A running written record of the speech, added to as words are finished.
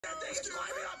thing is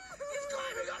climbing up. He's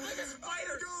climbing up like a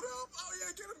spider. Oh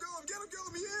yeah, get him going,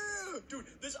 yeah. Dude,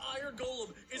 this iron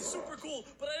golem is super cool,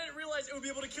 but I didn't realize it would be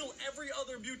able to kill every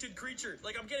other mutant creature.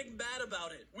 Like, I'm getting mad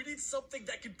about it. We need something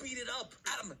that can beat it up.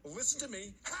 Adam, listen to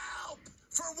me. Help!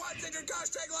 For one thing, your gosh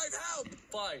dang life, help!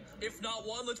 Fine. If not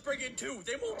one, let's bring in two.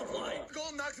 They multiply.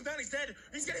 Golem knocks him down, he's dead.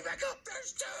 He's getting back up.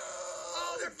 There's two!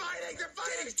 Oh, they're fighting.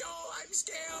 There's two. I'm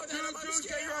scared. Adam, I'm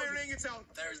scared. Get your iron ingots out.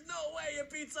 There's no way it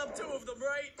beats up two of them,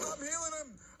 right? I'm healing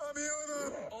him.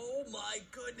 Oh my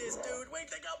goodness, dude.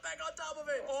 Wait, they got back on top of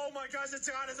it. Oh my gosh, this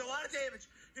guy does a lot of damage.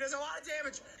 He does a lot of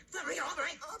damage. Let me help. I'm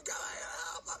coming to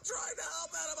help. I'm trying to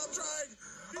help, Adam. I'm trying.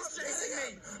 He's chasing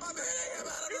me. I'm hitting him,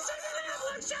 Adam. He's hitting him.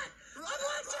 One shot.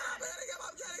 I'm hitting him.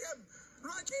 I'm getting him.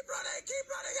 Run, keep running,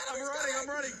 Adam. I'm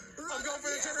running. I'm going for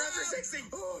the turnaround 360.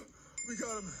 Oh, we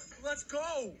got him. Let's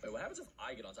go. Wait, what happens if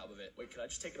I get on top of it? Wait, can I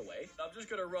just take it away? I'm just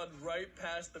gonna run right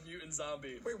past the mutant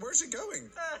zombie. Wait, where's he going?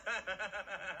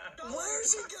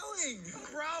 Where's he going?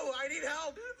 Bro, I need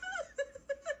help.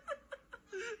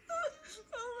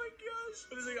 Oh my gosh.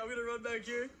 What is it? I'm gonna run back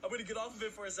here. I'm gonna get off of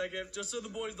it for a second, just so the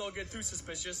boys don't get too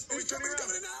suspicious. He's coming in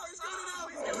now. He's coming in now.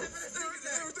 He's doing it for the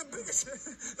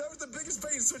That was the biggest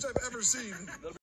bait switch I've ever seen.